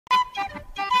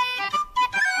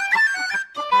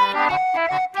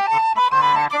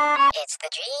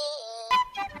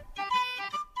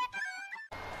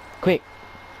Quick.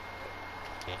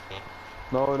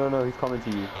 No, he's coming to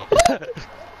you.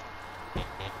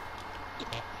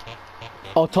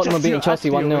 Oh, Tottenham are beating Chelsea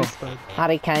 1-0.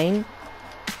 Harry Kane.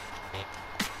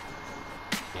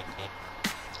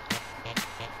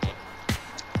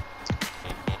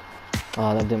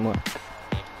 Oh, that didn't work.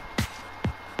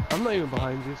 I'm not even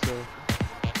behind you, so...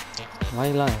 Why are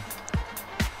you lying?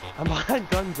 I'm behind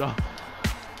Ganja.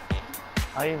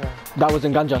 Are you there? That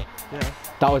wasn't Ganja. Yeah.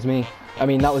 That was me. I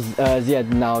mean, that was Ziad.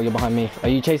 Now you're behind me. Are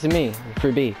you chasing me?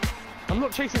 Through B. I'm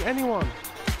not chasing anyone.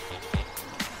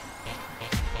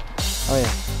 Oh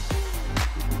yeah.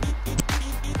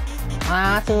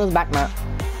 Arsenal's back, Matt.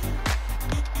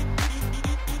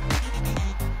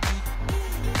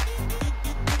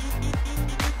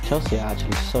 Chelsea are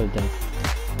actually so dead.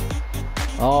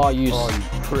 Oh, you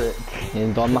prick.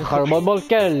 انت مخربط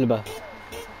بالكلب.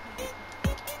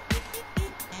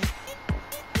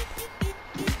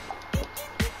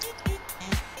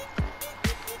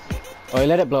 Oh,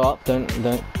 let it blow up. Don't.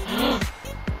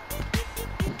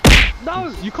 No,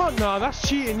 you can't. No, that's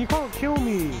cheating. You can't kill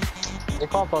me. You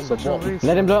can't bomb the ball.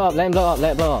 Let him blow up. Let him blow up.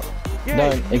 Let it blow up. Yeah,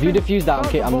 Don't. If you defuse that,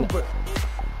 okay.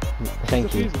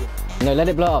 Thank you. Defuse it. No, let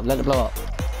it blow up. Let it blow up.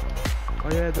 Oh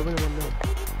yeah, the winner one now.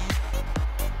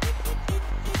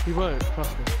 He won't.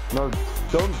 Trust me. No,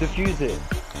 don't defuse it.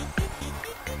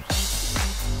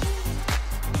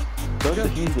 Don't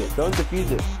defuse it. Don't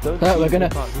defuse it. Don't No, we're defuse gonna.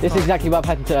 it. This is exactly what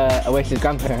happened to Oasis'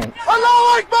 grandparents.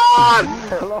 Allahu Akbar!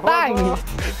 Bang!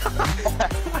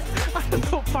 I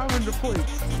got 500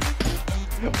 points.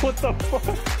 What the fuck?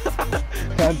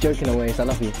 I'm joking, Oasis. I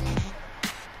love you.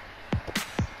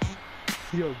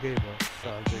 You're a gamer.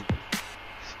 No, I'm joking.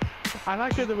 I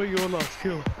like it the way you're last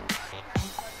kill.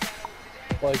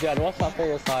 Well, Jad, what's that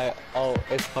thing? It's like, oh,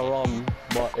 it's haram,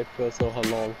 but it feels so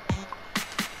halal.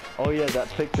 Oh yeah, that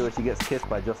picture where she gets kissed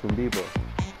by Justin Bieber.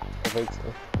 I think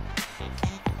so.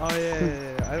 Oh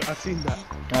yeah. I've seen that.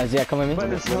 Ziad, come with me.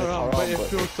 But it's haram, but it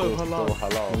feels so halal.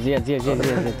 Ziad.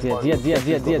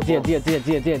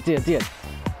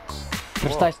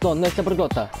 Prestaj stone, no se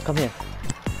proglota. Come here.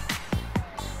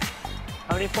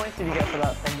 How many points did you get for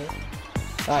that fumble?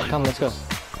 Alright, come, let's go.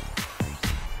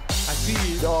 I see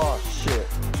you. Oh shit.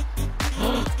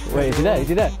 Wait, is he there? Is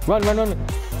he there? Run.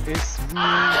 It's me.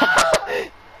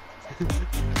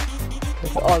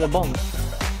 Oh, the bomb.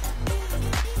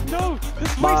 No!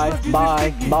 This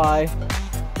Bye.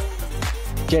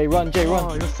 Jay, run.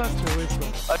 Oh, you're such a waste.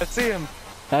 I see him.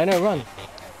 I know, run.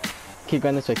 Keep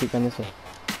going this way.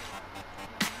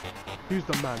 Who's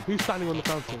the man? Who's standing on the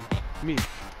fountain? Me.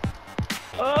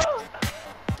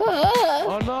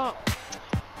 Oh no!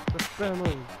 That's very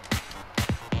annoying.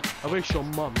 I wish your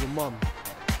mum.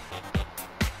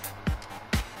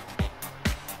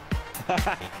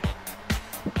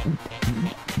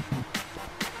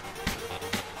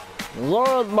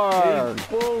 Lordberg!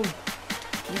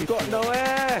 You got no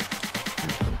air!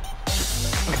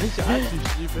 I think you're actually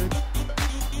stupid.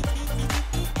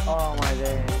 Oh my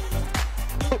day.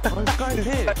 Oh, this guy's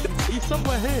here. He's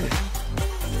somewhere here.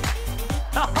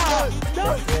 No!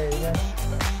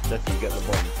 Let's see, get the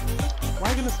bomb. Why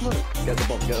are you gonna smoke? Get the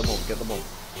bomb.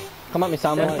 Come at me,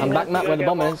 Salmon. I'm back, Matt, where the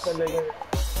bomb is.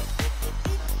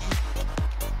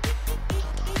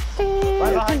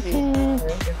 Right behind you.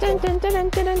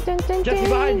 Jesse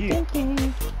behind you.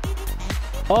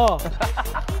 Oh!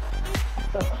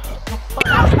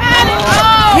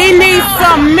 He needs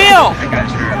some milk!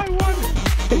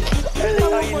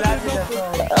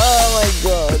 Oh my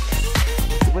god.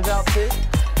 Without this?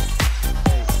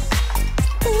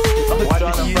 Why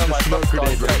did you use the smoke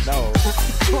grenade right now?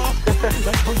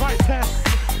 Like, I'm right there.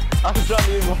 I'm trying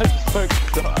to use my smoke.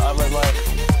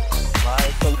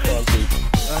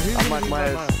 I'm like, I'm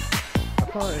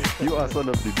like, you are son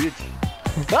of the bitch.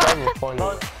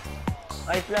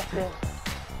 I left it.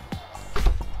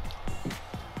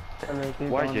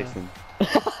 Why, Jason?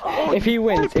 If he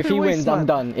wins, I'm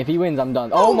done.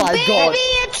 Oh my god.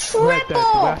 We're dead.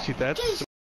 We're actually dead.